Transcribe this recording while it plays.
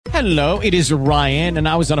Hello, it is Ryan, and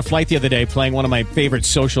I was on a flight the other day playing one of my favorite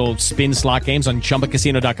social spin slot games on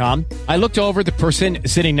ChumbaCasino.com. I looked over at the person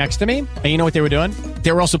sitting next to me, and you know what they were doing?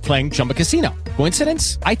 They were also playing Chumba Casino.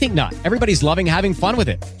 Coincidence? I think not. Everybody's loving having fun with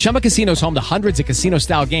it. Chumba Casino is home to hundreds of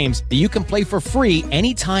casino-style games that you can play for free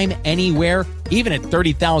anytime, anywhere, even at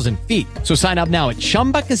 30,000 feet. So sign up now at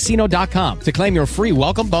ChumbaCasino.com to claim your free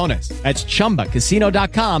welcome bonus. That's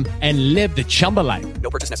ChumbaCasino.com and live the Chumba life.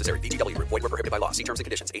 No purchase necessary. VGW. Void where prohibited by law. See terms and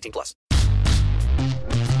conditions. 18+.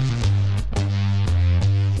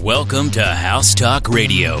 Welcome to House Talk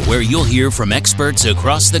Radio, where you'll hear from experts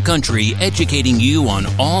across the country educating you on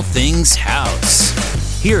all things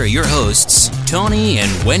house. Here are your hosts, Tony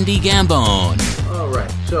and Wendy Gambone. All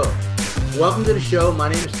right, so welcome to the show. My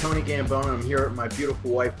name is Tony Gambone. I'm here with my beautiful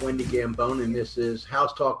wife, Wendy Gambone, and this is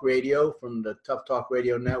House Talk Radio from the Tough Talk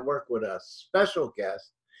Radio Network with a special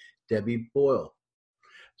guest, Debbie Boyle.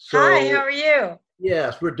 So, hi, how are you?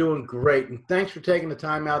 Yes, we're doing great, and thanks for taking the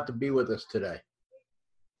time out to be with us today.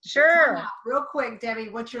 Sure. Real quick, Debbie,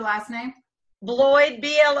 what's your last name? Bloyd,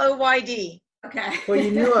 B-L-O-Y-D. Okay. Well, you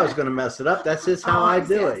knew I was going to mess it up. That's just how I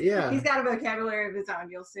do it, yeah. He's got a vocabulary of his own.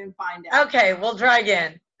 You'll soon find out. Okay, we'll try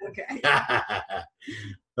again. Okay.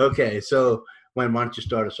 Okay, so why don't you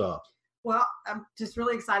start us off? Well, I'm just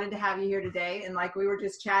really excited to have you here today. And like we were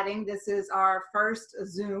just chatting, this is our first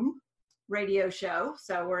Zoom radio show.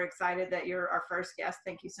 So we're excited that you're our first guest.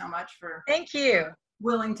 Thank you so much for Thank you.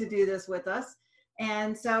 willing to do this with us.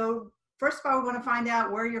 And so first of all, we want to find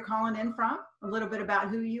out where you're calling in from, a little bit about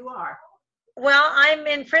who you are. Well, I'm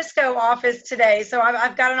in Frisco office today. So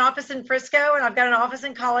I've got an office in Frisco and I've got an office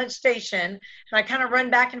in College Station. And I kind of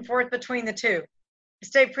run back and forth between the two. I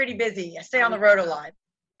stay pretty busy. I stay on the road a lot.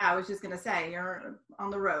 I was just going to say, you're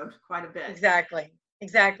on the road quite a bit. Exactly.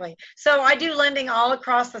 So I do lending all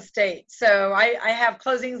across the state. So I have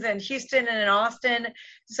closings in Houston and in Austin.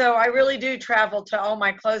 So I really do travel to all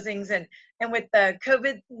my closings. And with the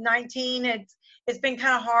COVID-19, it's been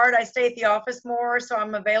kind of hard. I stay at the office more, so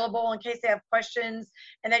I'm available in case they have questions.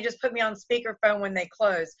 And they just put me on speakerphone when they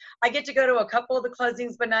close. I get to go to a couple of the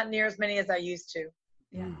closings, but not near as many as I used to.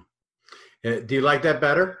 Yeah. Do you like that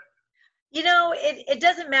better? You know, it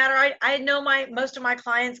doesn't matter. I know most of my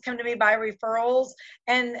clients come to me by referrals,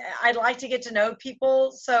 and I'd like to get to know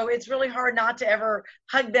people. So it's really hard not to ever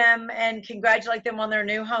hug them and congratulate them on their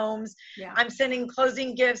new homes. Yeah. I'm sending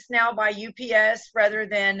closing gifts now by UPS rather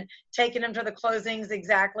than taking them to the closings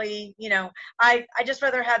exactly. You know, I just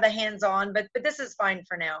rather have the hands-on, but this is fine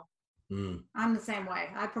for now. I'm the same way.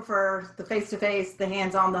 I prefer the face-to-face, the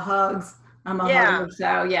hands-on, the hugs. I'm a hugger,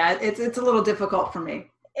 so yeah, it's a little difficult for me.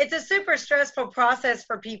 It's a super stressful process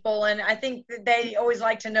for people, and I think that they always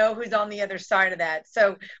like to know who's on the other side of that.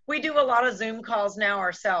 So we do a lot of Zoom calls now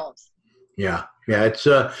ourselves. Yeah. It's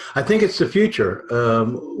I think it's the future.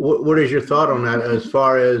 What is your thought on that? As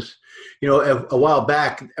far as, you know, a while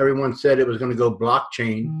back, everyone said it was going to go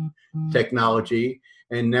blockchain technology,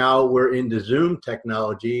 and now we're into Zoom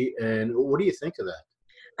technology. And what do you think of that?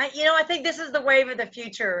 I think this is the wave of the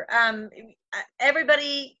future.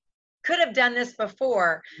 Everybody could have done this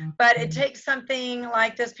before, but it takes something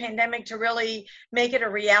like this pandemic to really make it a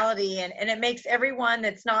reality. And it makes everyone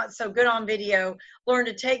that's not so good on video learn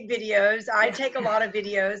to take videos. I take a lot of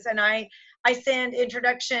videos, and I send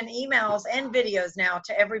introduction emails and videos now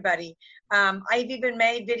to everybody. I've even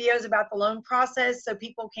made videos about the loan process so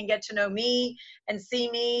people can get to know me and see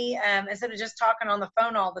me instead of just talking on the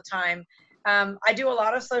phone all the time. I do a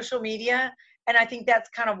lot of social media. And I think that's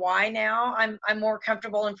kind of why now I'm more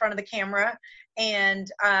comfortable in front of the camera, and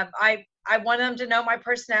I want them to know my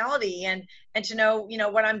personality and to know, you know,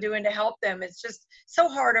 what I'm doing to help them. It's just so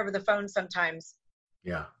hard over the phone sometimes.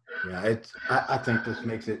 Yeah. I think this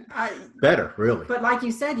makes it better, really. But like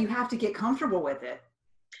you said, you have to get comfortable with it.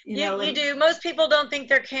 You do. Most people don't think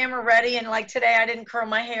they're camera ready. And like today, I didn't curl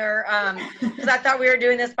my hair because I thought we were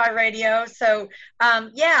doing this by radio. So,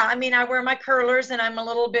 I wear my curlers, and I'm a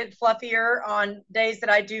little bit fluffier on days that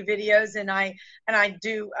I do videos, and I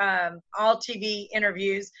do all TV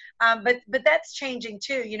interviews. But that's changing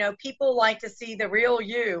too. You know, people like to see the real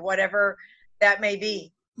you, whatever that may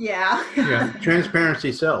be. Yeah.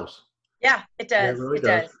 Transparency sells. Yeah, it does. It really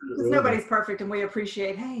does. Because nobody's perfect, and we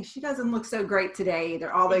appreciate, hey, she doesn't look so great today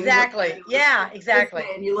either. Although exactly. Exactly.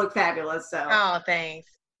 And you look fabulous. So. Oh, thanks.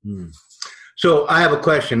 So I have a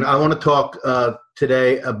question. I want to talk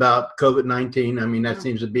today about COVID-19. I mean, that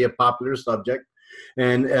seems to be a popular subject,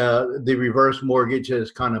 and the reverse mortgage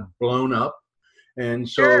has kind of blown up. And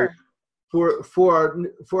so for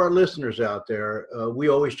our listeners out there, we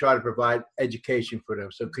always try to provide education for them.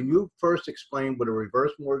 So can you first explain what a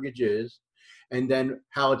reverse mortgage is, and then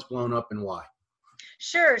how it's blown up and why?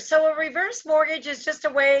 Sure. So a reverse mortgage is just a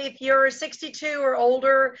way, if you're 62 or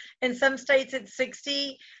older, in some states it's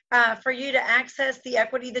 60, for you to access the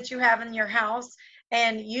equity that you have in your house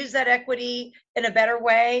and use that equity in a better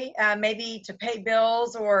way, maybe to pay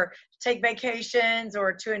bills or take vacations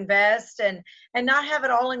or to invest, and not have it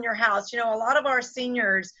all in your house. You know, a lot of our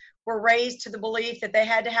seniors were raised to the belief that they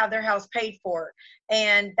had to have their house paid for.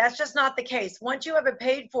 And that's just not the case. Once you have it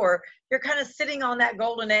paid for, you're kind of sitting on that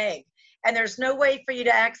golden egg. And there's no way for you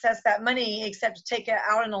to access that money except to take it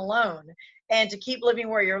out in a loan and to keep living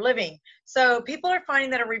where you're living. So people are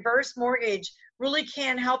finding that a reverse mortgage really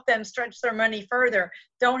can help them stretch their money further,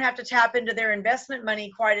 don't have to tap into their investment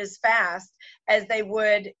money quite as fast as they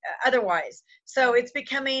would otherwise. So it's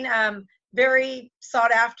becoming very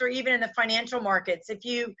sought after, even in the financial markets. If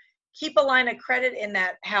you keep a line of credit in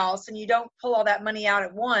that house and you don't pull all that money out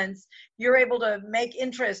at once, you're able to make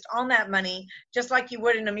interest on that money just like you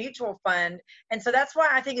would in a mutual fund. And so that's why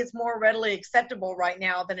I think it's more readily acceptable right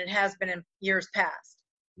now than it has been in years past.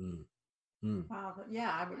 Wow.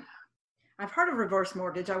 Yeah. I've heard of reverse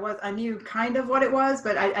mortgage. I knew kind of what it was,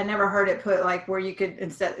 but I never heard it put like where you could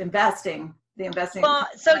instead investing. Well,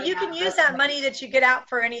 so you can use that money that you get out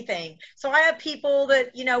for anything. So I have people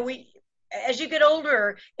that, you know, as you get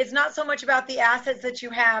older, it's not so much about the assets that you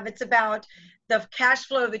have, it's about the cash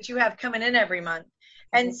flow that you have coming in every month.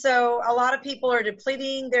 And so a lot of people are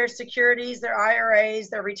depleting their securities, their IRAs,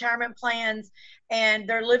 their retirement plans, and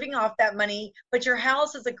they're living off that money. But your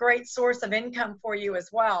house is a great source of income for you as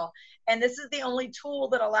well. And this is the only tool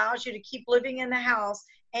that allows you to keep living in the house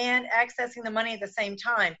and accessing the money at the same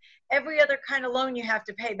time. Every other kind of loan you have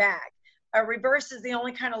to pay back. A reverse is the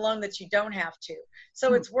only kind of loan that you don't have to.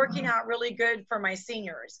 So it's working out really good for my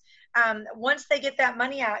seniors. Once they get that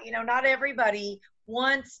money out, you know, not everybody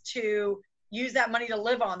wants to use that money to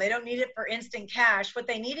live on. They don't need it for instant cash. What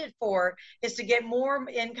they need it for is to get more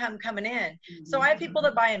income coming in. So I have people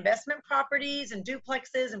that buy investment properties and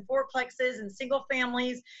duplexes and fourplexes and single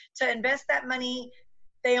families to invest that money.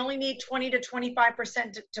 They only need 20 to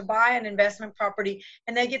 25% to buy an investment property,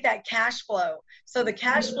 and they get that cash flow. So the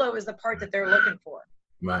cash flow is the part that they're looking for.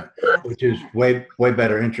 Right, which is way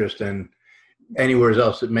better interest than anywhere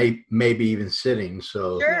else that may be even sitting.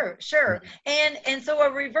 So sure. And so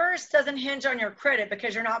a reverse doesn't hinge on your credit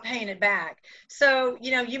because you're not paying it back. So,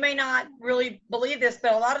 you know, you may not really believe this,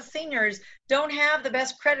 but a lot of seniors don't have the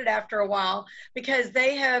best credit after a while because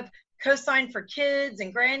they have co-signed for kids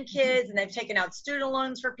and grandkids, and they've taken out student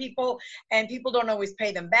loans for people, and people don't always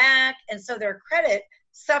pay them back, and so their credit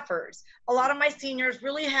suffers. A lot of my seniors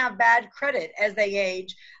really have bad credit as they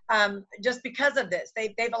age, just because of this.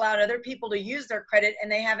 They've allowed other people to use their credit,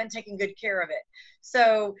 and they haven't taken good care of it.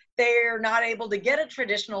 So they're not able to get a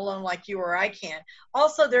traditional loan like you or I can.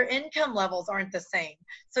 Also, their income levels aren't the same.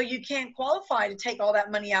 So you can't qualify to take all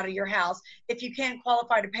that money out of your house if you can't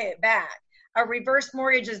qualify to pay it back. A reverse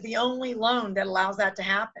mortgage is the only loan that allows that to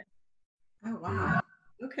happen. Oh, wow.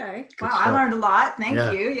 Okay. Wow, I learned a lot. Thank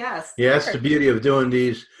you. Yes. Yeah, that's the beauty of doing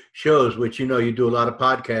these shows, which, you know, you do a lot of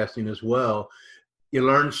podcasting as well. You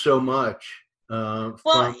learn so much.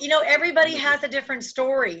 Well, you know, everybody has a different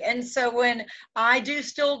story. And so when I do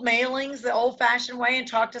still mailings the old-fashioned way and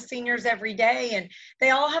talk to seniors every day, and they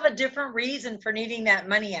all have a different reason for needing that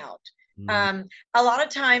money out. A lot of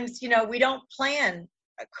times, you know, we don't plan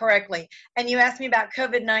correctly. And you asked me about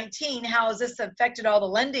COVID-19, how has this affected all the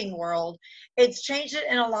lending world? It's changed it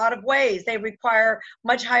in a lot of ways. They require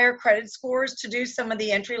much higher credit scores to do some of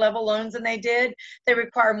the entry-level loans than they did. They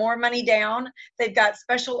require more money down. They've got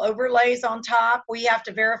special overlays on top. We have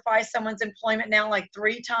to verify someone's employment now like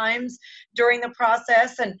 3 times during the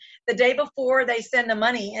process. And the day before they send the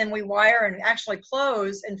money and we wire and actually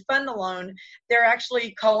close and fund the loan, they're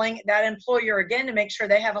actually calling that employer again to make sure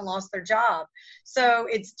they haven't lost their job. So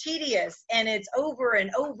it's tedious, and it's over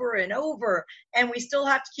and over and over, and we still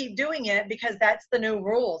have to keep doing it because that's the new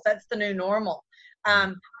rules. That's the new normal.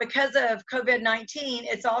 Because of COVID-19,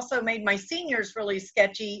 it's also made my seniors really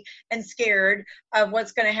sketchy and scared of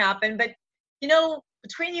what's going to happen. But, you know,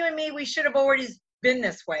 between you and me, we should have always been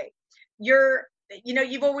this way.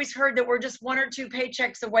 You've always heard that we're just 1 or 2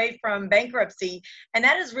 paychecks away from bankruptcy. And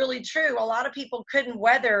that is really true. A lot of people couldn't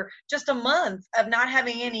weather just a month of not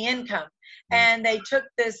having any income. And they took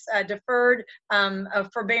this deferred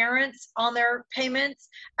forbearance on their payments.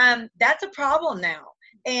 That's a problem now.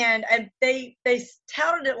 And they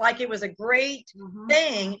touted it like it was a great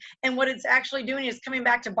thing. And what it's actually doing is coming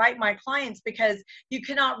back to bite my clients, because you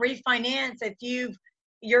cannot refinance if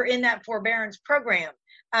you're in that forbearance program.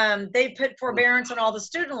 They put forbearance on all the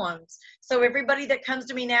student loans. So everybody that comes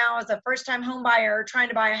to me now as a first-time home buyer trying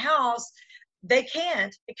to buy a house, they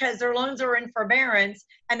can't because their loans are in forbearance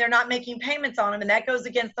and they're not making payments on them. And that goes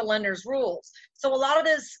against the lender's rules. So a lot of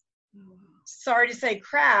this, sorry to say,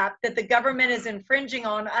 crap that the government is infringing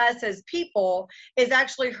on us as people is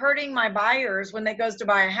actually hurting my buyers when they goes to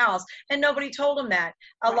buy a house. And nobody told them that.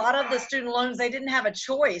 A lot of the student loans, they didn't have a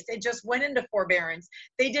choice. It just went into forbearance.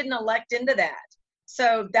 They didn't elect into that.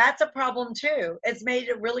 So that's a problem too. It's made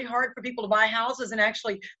it really hard for people to buy houses and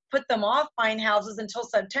actually put them off buying houses until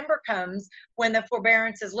September comes when the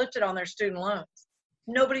forbearance is lifted on their student loans.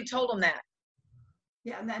 Nobody told them that.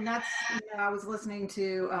 Yeah, and that's, I was listening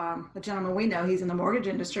to a gentleman we know, he's in the mortgage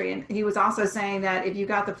industry, and he was also saying that if you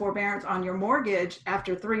got the forbearance on your mortgage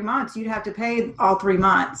after 3 months, you'd have to pay all 3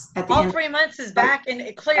 months at the end. All 3 months is back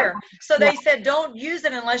and clear. So they said, don't use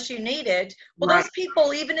it unless you need it. Well, those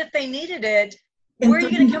people, even if they needed it, where are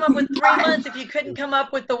you going to come up with 3 months if you couldn't come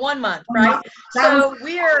up with the 1 month, right? So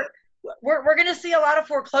we're going to see a lot of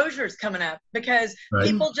foreclosures coming up because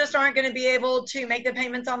people just aren't going to be able to make the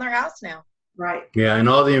payments on their house now. Right. Yeah, and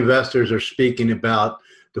all the investors are speaking about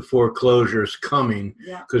the foreclosures coming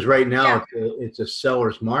because right now it's a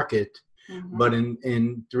seller's market, but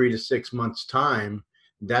in 3 to 6 months' time,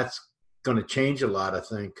 that's going to change a lot, I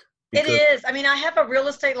think. It is. I mean, I have a real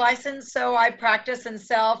estate license, so I practice and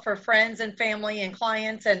sell for friends and family and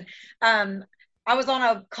clients. And I was on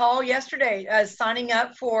a call yesterday signing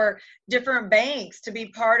up for different banks to be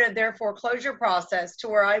part of their foreclosure process to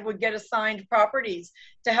where I would get assigned properties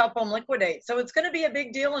to help them liquidate. So it's going to be a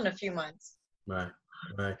big deal in a few months.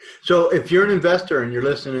 Right. So if you're an investor and you're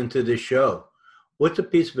listening to this show, what's a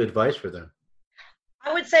piece of advice for them?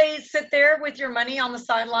 I would say sit there with your money on the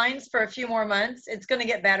sidelines for a few more months. It's going to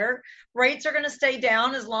get better. Rates are going to stay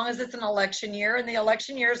down as long as it's an election year, and the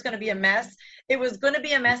election year is going to be a mess. It was going to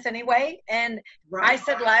be a mess anyway. And I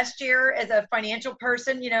said last year as a financial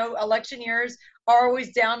person, election years are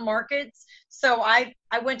always down markets. So I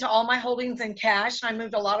went to all my holdings in cash, and I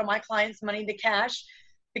moved a lot of my clients' money to cash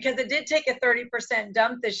because it did take a 30%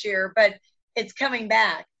 dump this year, but it's coming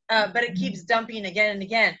back. But it keeps dumping again and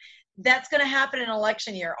again. That's going to happen in an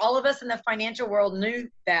election year. All of us in the financial world knew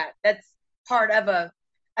that. That's part of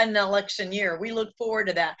an election year. We look forward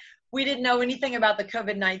to that. We didn't know anything about the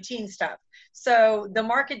COVID-19 stuff. So the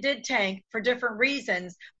market did tank for different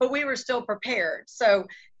reasons, but we were still prepared. So,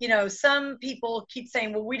 some people keep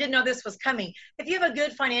saying, well, we didn't know this was coming. If you have a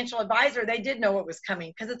good financial advisor, they did know it was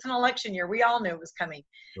coming because it's an election year. We all knew it was coming.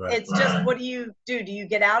 Right. It's just, what do you do? Do you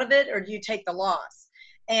get out of it or do you take the loss?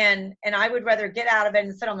 And I would rather get out of it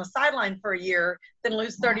and sit on the sideline for a year than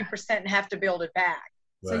lose 30% and have to build it back.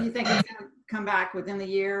 So you think it's going to come back within the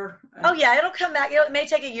year? Oh, yeah, it'll come back. It may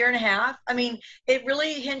take a year and a half. I mean, it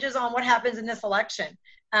really hinges on what happens in this election.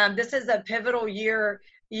 This is a pivotal year.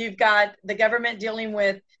 You've got the government dealing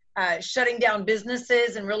with shutting down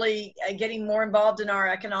businesses and really getting more involved in our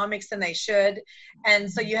economics than they should. And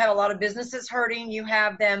so you have a lot of businesses hurting. You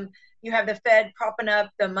have the Fed propping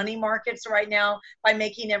up the money markets right now by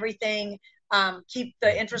making everything keep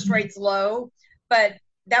the interest rates low. But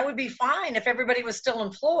that would be fine if everybody was still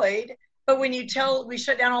employed. But when we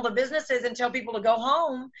shut down all the businesses and tell people to go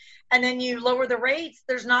home, and then you lower the rates,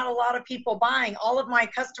 there's not a lot of people buying. All of my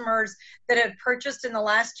customers that have purchased in the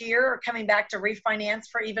last year are coming back to refinance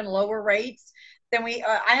for even lower rates. Then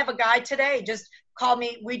I have a guy today just called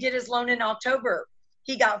me. We did his loan in October.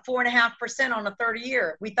 He got 4.5% on a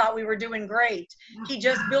 30-year. We thought we were doing great. He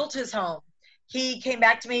just built his home. He came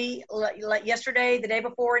back to me like yesterday, the day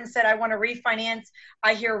before, and said, I want to refinance.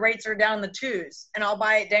 I hear rates are down in the 2s, and I'll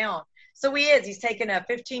buy it down. So he's taken a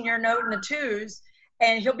 15-year note in the 2s,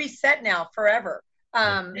 and he'll be set now forever.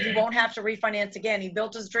 He won't have to refinance again. He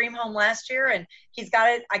built his dream home last year, and he's got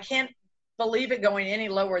it. I can't believe it going any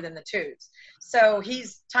lower than the 2s. So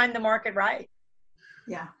he's timed the market right.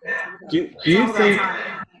 Yeah. Do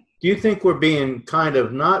you think we're being kind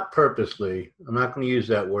of, not purposely, I'm not going to use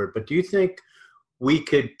that word, but do you think we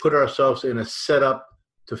could put ourselves in a setup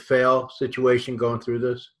to fail situation going through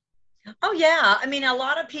this? Oh, yeah. I mean, a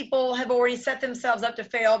lot of people have already set themselves up to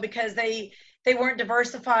fail because they weren't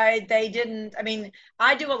diversified. They didn't. I mean,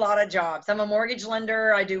 I do a lot of jobs. I'm a mortgage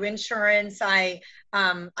lender. I do insurance. I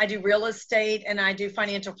do real estate, and I do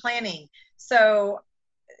financial planning. So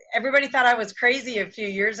everybody thought I was crazy a few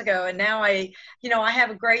years ago. And now I have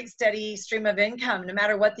a great steady stream of income. No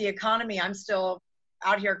matter what the economy, I'm still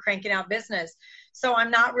out here cranking out business. So I'm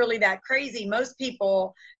not really that crazy. Most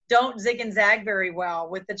people don't zig and zag very well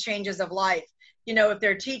with the changes of life. If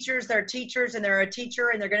they're teachers, they're teachers, and they're a teacher,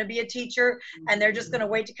 and they're going to be a teacher, and they're just going to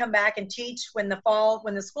wait to come back and teach when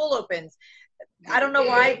the school opens. I don't know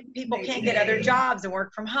why people can't get other jobs and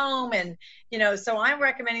work from home. And, so I'm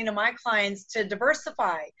recommending to my clients to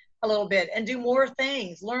diversify. a little bit and do more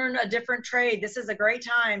things, learn a different trade. This is a great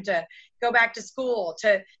time to go back to school,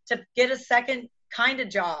 to get a second kind of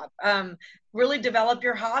job, really develop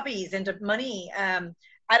your hobbies into money.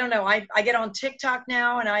 I don't know. I get on TikTok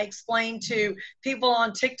now and I explain to people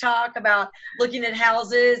on TikTok about looking at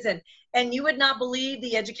houses, and you would not believe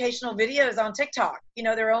the educational videos on TikTok. You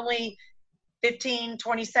know, they're only 15,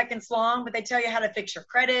 20 seconds long, but they tell you how to fix your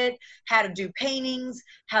credit, how to do paintings,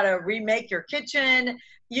 how to remake your kitchen.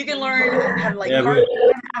 You can learn how to we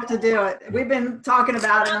have to do it. We've been talking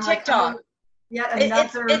about it on TikTok.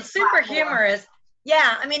 It's super humorous.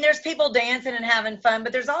 Yeah, I mean, there's people dancing and having fun,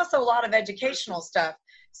 but there's also a lot of educational stuff.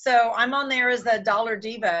 So I'm on there as the Dollar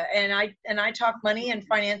Diva, and I talk money and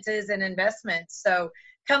finances and investments. So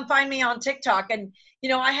come find me on TikTok. And, you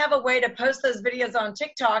know, I have a way to post those videos on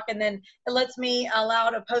TikTok, and then it lets me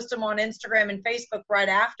allow to post them on Instagram and Facebook right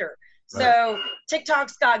after. Right. So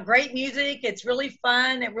TikTok's got great music. It's really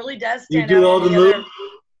fun. It really does stand out. You do all the moves?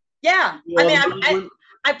 Yeah. I mean,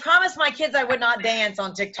 I promised my kids I would not dance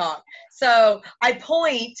on TikTok. So I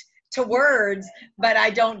point to words, but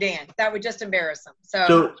I don't dance. That would just embarrass them.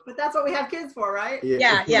 So but that's what we have kids for, right?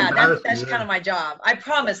 Yeah. That's kind of my job. I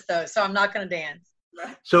promised though, so I'm not going to dance.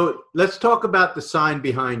 So let's talk about the sign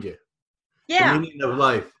behind you. Yeah. The meaning of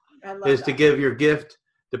life is to give your gift.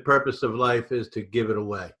 The purpose of life is to give it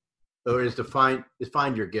away. Or is to find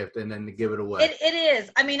your gift and then to give it away. It is.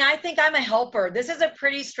 I mean, I think I'm a helper. This is a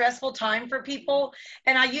pretty stressful time for people.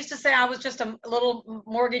 And I used to say I was just a little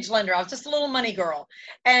mortgage lender. I was just a little money girl.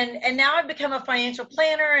 And now I've become a financial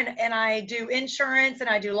planner, and I do insurance and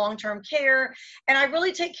I do long-term care. And I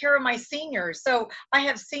really take care of my seniors. So I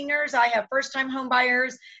have seniors, I have first-time home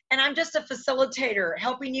buyers, and I'm just a facilitator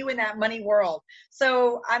helping you in that money world.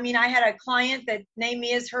 So, I mean, I had a client that named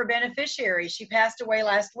me as her beneficiary. She passed away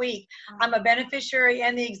last week. I'm a beneficiary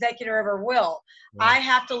and the executor of her will. I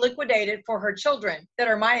have to liquidate it for her children that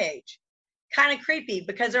are my age. Kind of creepy,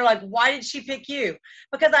 because they're like, why did she pick you?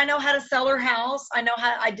 Because I know how to sell her house. I know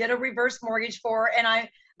how. I did a reverse mortgage for her, and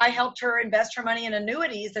I helped her invest her money in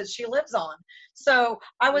annuities that she lives on. So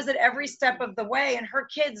I was at every step of the way, and her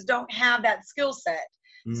kids don't have that skill set.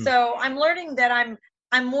 So I'm learning that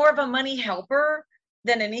I'm more of a money helper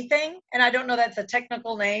than anything. And I don't know that's a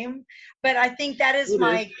technical name, but I think that is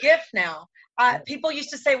my gift now. People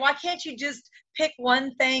used to say, why can't you just pick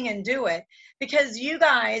one thing and do it? Because you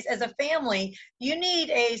guys as a family, you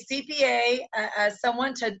need a CPA,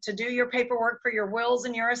 someone to do your paperwork for your wills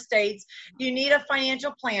and your estates. You need a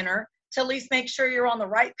financial planner to at least make sure you're on the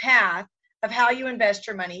right path of how you invest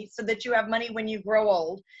your money so that you have money when you grow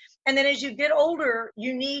old. And then as you get older,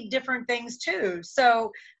 you need different things too.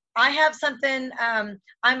 So I have something,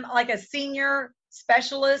 I'm like a senior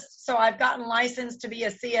specialist. So I've gotten licensed to be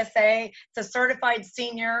a CSA. It's a certified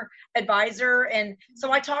senior advisor. And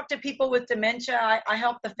so I talk to people with dementia. I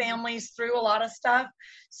help the families through a lot of stuff.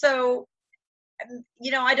 So,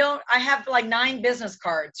 you know, I have like 9 business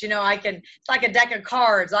cards. You know, it's like a deck of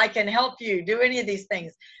cards. I can help you do any of these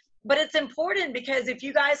things. But it's important because if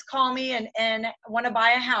you guys call me and want to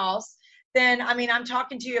buy a house, then, I mean, I'm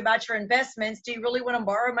talking to you about your investments. Do you really want to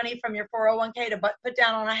borrow money from your 401k to put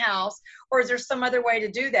down on a house? Or is there some other way to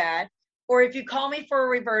do that? Or if you call me for a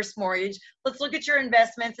reverse mortgage, let's look at your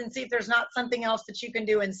investments and see if there's not something else that you can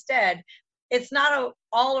do instead. It's not a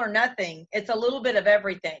all or nothing. It's a little bit of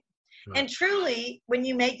everything. Right. And truly, when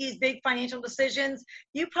you make these big financial decisions,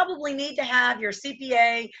 you probably need to have your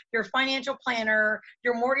CPA, your financial planner,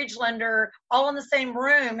 your mortgage lender, all in the same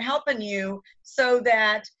room helping you so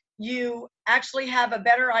that you actually have a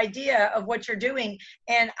better idea of what you're doing.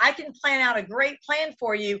 And I can plan out a great plan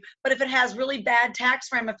for you, but if it has really bad tax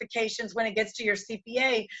ramifications when it gets to your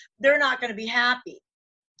CPA, they're not going to be happy.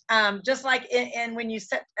 Just like when you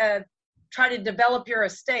try to develop your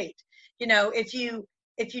estate, you know, if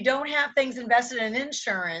you don't have things invested in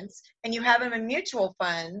insurance and you have them in mutual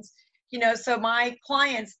funds, you know, so my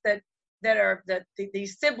clients that are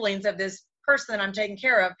these siblings of this person that I'm taking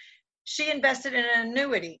care of, she invested in an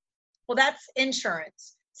annuity. Well, that's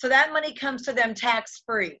insurance. So that money comes to them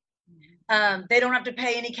tax-free. They don't have to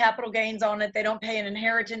pay any capital gains on it. They don't pay an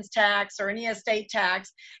inheritance tax or any estate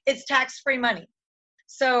tax. It's tax-free money.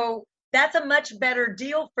 So that's a much better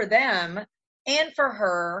deal for them and for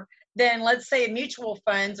her than, let's say, mutual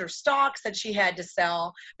funds or stocks that she had to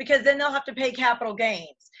sell, because then they'll have to pay capital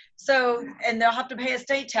gains. So, and they'll have to pay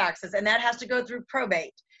estate taxes, and that has to go through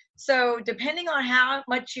probate. So depending on how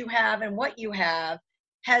much you have and what you have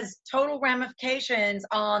has total ramifications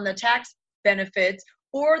on the tax benefits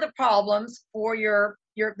or the problems for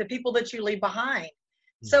the people that you leave behind.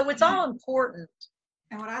 So it's all important.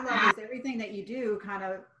 And what I love is everything that you do kind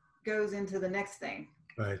of goes into the next thing.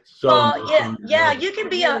 Right. Well, yeah, you can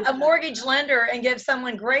be a mortgage lender and give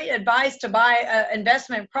someone great advice to buy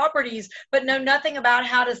investment properties, but know nothing about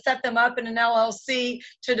how to set them up in an LLC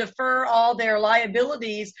to defer all their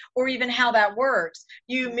liabilities or even how that works.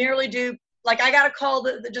 You merely do. Like, I got a call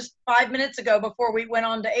just 5 minutes ago before we went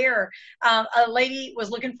on to air. A lady was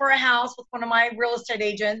looking for a house with one of my real estate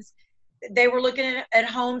agents. They were looking at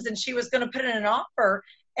homes and she was going to put in an offer.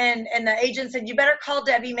 And the agent said, you better call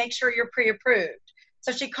Debbie, make sure you're pre-approved.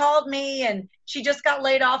 So she called me, and she just got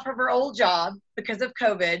laid off of her old job because of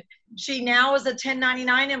COVID. She now is a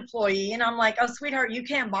 1099 employee. And I'm like, oh, sweetheart, you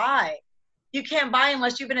can't buy. You can't buy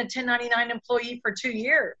unless you've been a 1099 employee for 2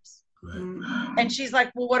 years. Right. And she's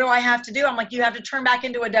like, well, what do I have to do? I'm like, you have to turn back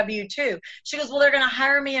into a W-2. She goes, well, they're going to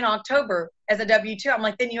hire me in October as a W-2. I'm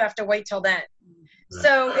like, then you have to wait till then. Right.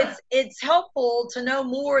 So it's helpful to know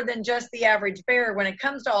more than just the average bear when it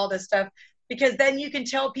comes to all this stuff, because then you can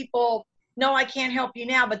tell people, no, I can't help you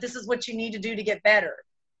now, but this is what you need to do to get better.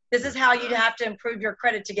 This is how you'd have to improve your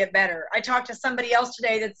credit to get better. I talked to somebody else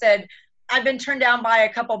today that said, I've been turned down by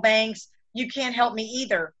a couple banks. You can't help me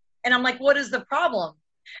either. And I'm like, what is the problem?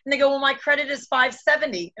 And they go, well, my credit is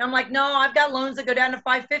 570. And I'm like, no, I've got loans that go down to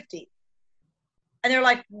 550. And they're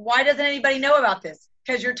like, why doesn't anybody know about this?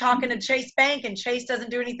 Because you're talking to Chase Bank, and Chase doesn't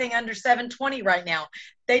do anything under 720 right now.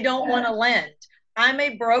 They don't want to lend. I'm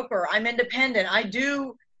a broker. I'm independent. I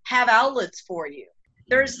do have outlets for you.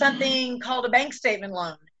 There's something called a bank statement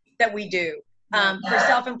loan that we do for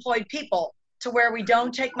self-employed people, to where we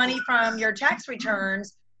don't take money from your tax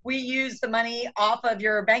returns. We use the money off of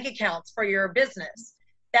your bank accounts for your business.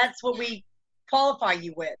 That's what we qualify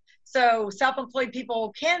you with. So self-employed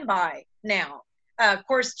people can buy now. Of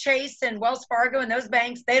course, Chase and Wells Fargo and those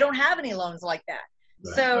banks, they don't have any loans like that.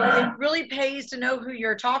 Right. So it really pays to know who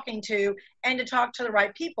you're talking to and to talk to the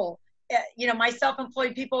right people. My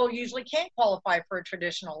self-employed people usually can't qualify for a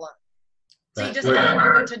traditional loan. So you just have to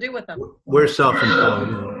know what to do with them. We're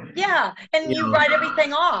self-employed. Yeah, and you write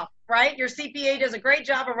everything off, right? Your CPA does a great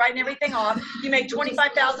job of writing everything off. You make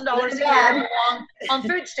 $25,000 a year on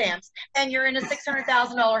food stamps, and you're in a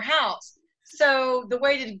 $600,000 house. So the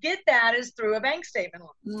way to get that is through a bank statement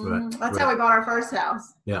loan. Right. That's how we bought our first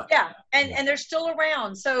house. Yeah. And they're still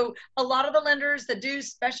around. So a lot of the lenders that do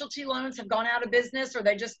specialty loans have gone out of business, or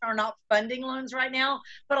they just are not funding loans right now.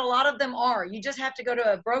 But a lot of them are. You just have to go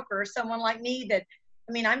to a broker, someone like me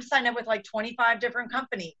I'm signed up with like 25 different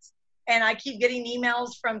companies. And I keep getting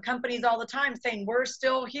emails from companies all the time saying, we're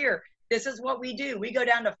still here. This is what we do. We go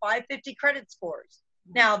down to 550 credit scores.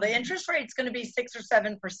 Now, the interest rate's going to be 6 or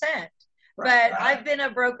 7%. But I've been a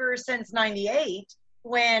broker since 98,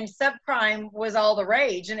 when subprime was all the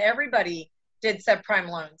rage and everybody did subprime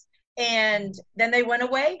loans. And then they went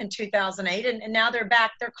away in 2008, and now they're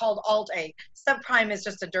back. They're called Alt-A. Subprime is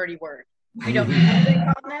just a dirty word. We don't know what they're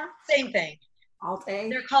called now. Same thing. Alt-A?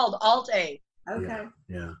 They're called Alt-A. Okay.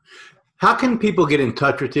 Yeah. How can people get in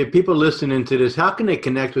touch with you? People listening to this, how can they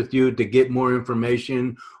connect with you to get more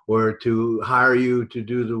information, or to hire you to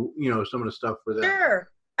do some of the stuff for them? Sure.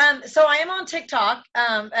 So I am on TikTok,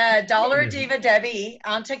 Dollar Diva Debbie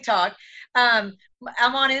on TikTok. I'm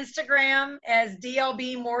on Instagram as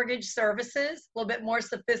DLB Mortgage Services, a little bit more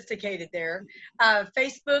sophisticated there.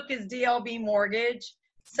 Facebook is DLB Mortgage.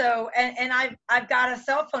 So, and I've got a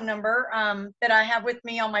cell phone number that I have with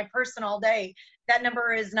me on my person all day. That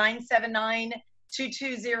number is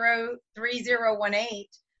 979-220-3018.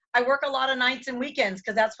 I work a lot of nights and weekends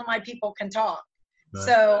because that's when my people can talk. Right.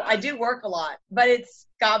 So I do work a lot, but it's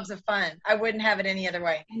gobs of fun. I wouldn't have it any other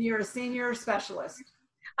way. And you're a senior specialist.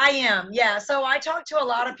 I am, yeah. So I talk to a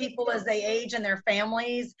lot of people as they age and their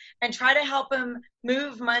families, and try to help them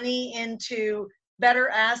move money into better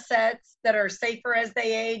assets that are safer as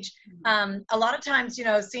they age. A lot of times,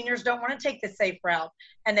 seniors don't want to take the safe route,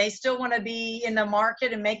 and they still want to be in the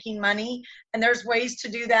market and making money. And there's ways to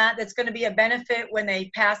do that that's going to be a benefit when they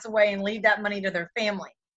pass away and leave that money to their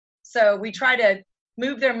family. So we try to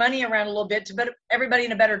move their money around a little bit to put everybody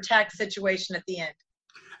in a better tax situation at the end.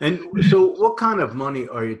 And so what kind of money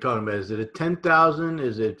are you talking about? Is it a $10,000?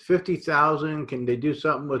 Is it $50,000? Can they do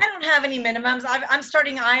something with? I don't have any minimums. I'm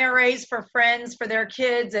starting IRAs for friends, for their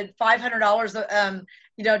kids at $500,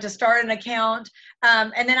 to start an account.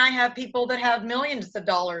 And then I have people that have millions of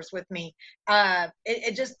dollars with me.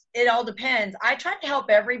 It all depends. I try to help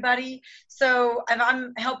everybody. So if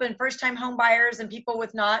I'm helping first-time home buyers and people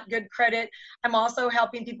with not good credit, I'm also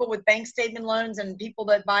helping people with bank statement loans and people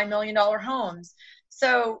that buy $1 million homes.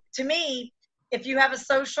 So to me, if you have a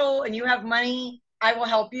social and you have money, I will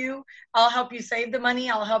help you. I'll help you save the money.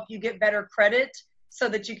 I'll help you get better credit. so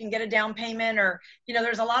that you can get a down payment, or,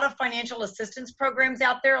 there's a lot of financial assistance programs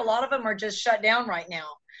out there. A lot of them are just shut down right now.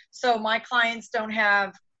 So my clients don't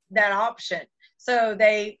have that option. So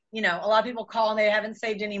they, a lot of people call and they haven't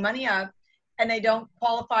saved any money up, and they don't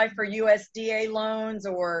qualify for USDA loans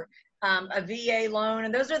or a VA loan.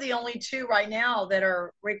 And those are the only two right now that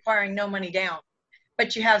are requiring no money down.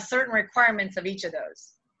 But you have certain requirements of each of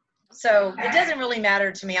those. So it doesn't really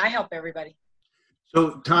matter to me. I help everybody.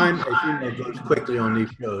 So time, as you know, goes quickly on these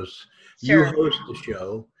shows. Sure. You host the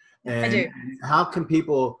show. And I do. How can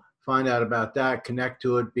people find out about that, connect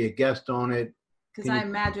to it, be a guest on it? Because I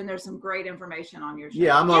imagine there's some great information on your show.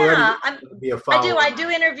 Yeah, I'm already be a follower. I do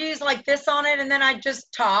interviews like this on it, and then I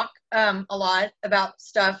just talk a lot about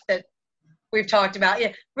stuff that we've talked about.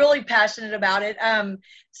 Yeah, really passionate about it.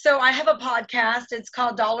 So I have a podcast. It's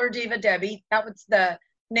called Dollar Diva Debbie. That was the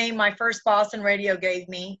name my first boss in radio gave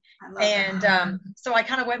me. And so I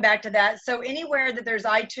kind of went back to that. So anywhere that there's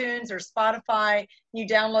iTunes or Spotify, you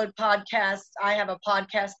download podcasts, I have a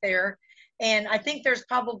podcast there. And I think there's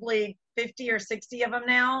probably 50 or 60 of them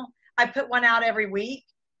now. I put one out every week.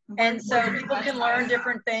 And so people can learn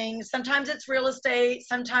different things. Sometimes it's real estate.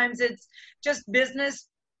 Sometimes it's just business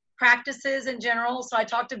practices in general. So I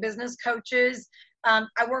talk to business coaches. I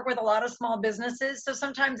work with a lot of small businesses. So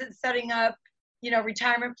sometimes it's setting up,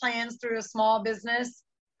 retirement plans through a small business.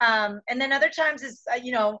 And then other times it's,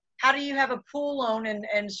 how do you have a pool loan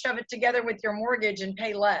and shove it together with your mortgage and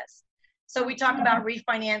pay less? So we talk about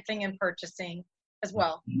refinancing and purchasing as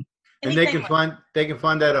well. And they can find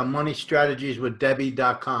that on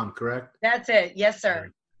moneystrategieswithdebbie.com, correct? That's it. Yes, sir.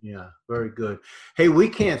 Yeah, very good. Hey, we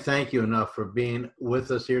can't thank you enough for being with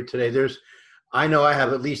us here today. I know I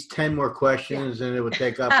have at least 10 more questions, and it would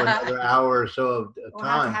take up another hour or so of time. We'll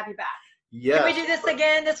have to have you back. Yes. Can we do this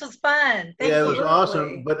again? This was fun. Thank it you. was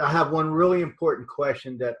awesome. But I have one really important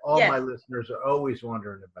question that all my listeners are always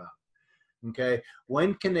wondering about. Okay.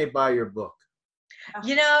 When can they buy your book?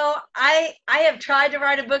 I have tried to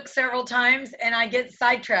write a book several times and I get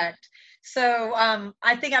sidetracked. So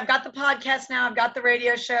I think I've got the podcast now. I've got the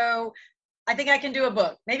radio show. I think I can do a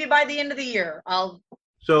book. Maybe by the end of the year, I'll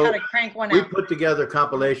kind of crank one out. We put together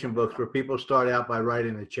compilation books where people start out by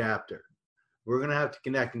writing a chapter. We're going to have to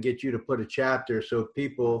connect and get you to put a chapter so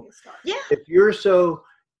people, if you're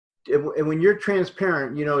and when you're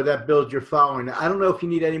transparent, that builds your following. I don't know if you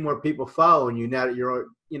need any more people following you now that you're,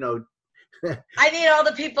 I need all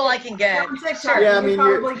the people I can get. Sure. Yeah, I mean,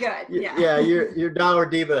 you're probably good. Yeah, you're Dollar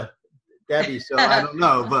Diva Debbie, so I don't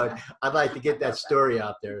know, but I'd like to get that story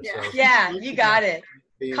out there. Yeah, so. You got it.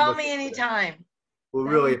 Call me anytime. We'll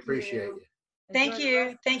really appreciate you. Thank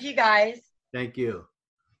you. Thank you, guys. Thank you.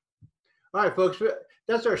 All right, folks,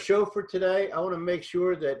 that's our show for today. I want to make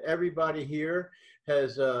sure that everybody here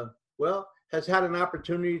has had an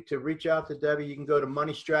opportunity to reach out to Debbie. You can go to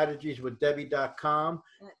moneystrategieswithdebbie.com.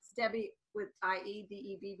 That's Debbie with I-E,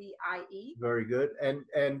 D-E-B-B-I-E. Very good. And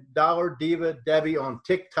Dollar Diva Debbie on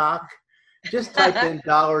TikTok. Just type in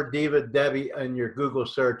Dollar Diva Debbie in your Google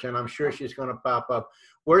search, and I'm sure she's going to pop up.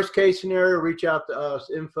 Worst case scenario, reach out to us,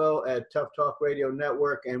 info@Tough Talk Radio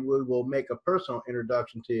Network, and we will make a personal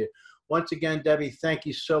introduction to you. Once again, Debbie, thank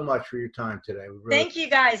you so much for your time today. Thank you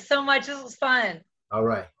guys so much. This was fun. All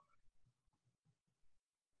right.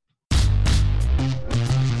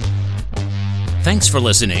 Thanks for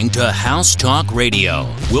listening to House Talk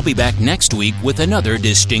Radio. We'll be back next week with another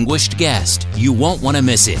distinguished guest. You won't want to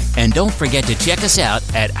miss it. And don't forget to check us out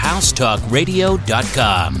at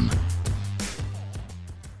housetalkradio.com.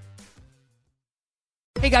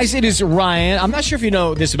 Hey guys, it is Ryan. I'm not sure if you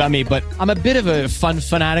know this about me, but I'm a bit of a fun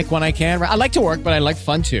fanatic when I can. I like to work, but I like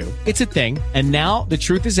fun too. It's a thing. And now the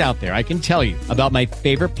truth is out there. I can tell you about my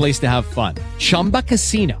favorite place to have fun. Chumba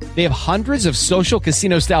Casino. They have hundreds of social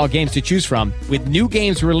casino style games to choose from with new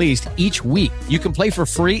games released each week. You can play for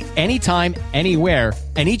free anytime, anywhere.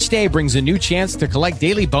 And each day brings a new chance to collect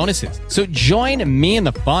daily bonuses. So join me in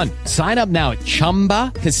the fun. Sign up now at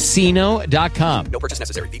ChumbaCasino.com. No purchase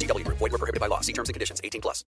necessary. VGW Group. Void where prohibited by law. See terms and conditions. 18+.